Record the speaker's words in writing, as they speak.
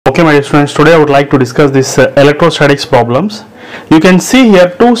Okay, my dear students, today I would like to discuss this electrostatics problems. You can see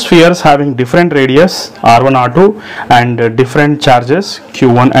here two spheres having different radius r1, r2 and different charges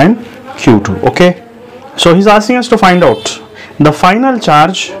q1 and q2. Okay, so he's asking us to find out the final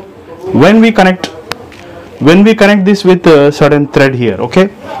charge when we connect this with a certain thread here. Okay,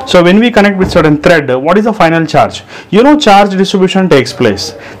 so when we connect with certain thread, what is the final charge? You know, charge distribution takes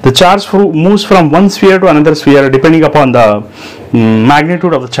place. The charge moves from one sphere to another sphere depending upon the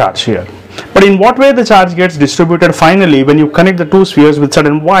magnitude of the charge here. But in what way the charge gets distributed finally when you connect the two spheres with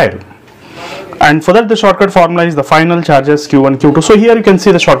certain wire? And for that, the shortcut formula is the final charges q1, q2. So here you can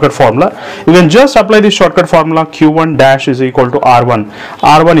see the shortcut formula. You can just apply this shortcut formula. q1 dash is equal to r1.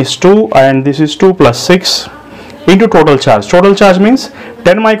 r1 is 2 and this is 2 plus 6 into total charge. Total charge means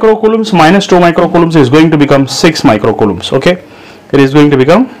 10 microcoulombs minus 2 microcoulombs is going to become 6 microcoulombs. Okay, it is going to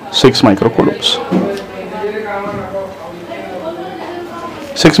become 6 microcoulombs.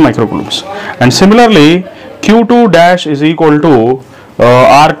 6 microcoulombs. And similarly, q2 dash is equal to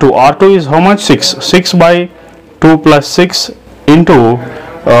r2. r2 is how much? 6 by 2 plus 6 into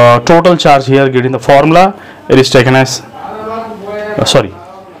total charge. Here getting the formula, it is taken as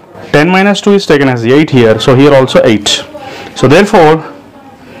 10 minus 2 is taken as 8 here, so here also 8. So therefore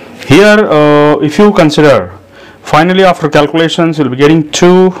here if you consider, finally after calculations you will be getting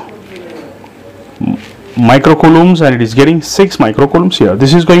 2 microcoulombs and it is getting 6 microcoulombs here.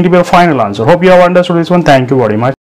 This is going to be a final answer. Hope you have understood this one. Thank you very much.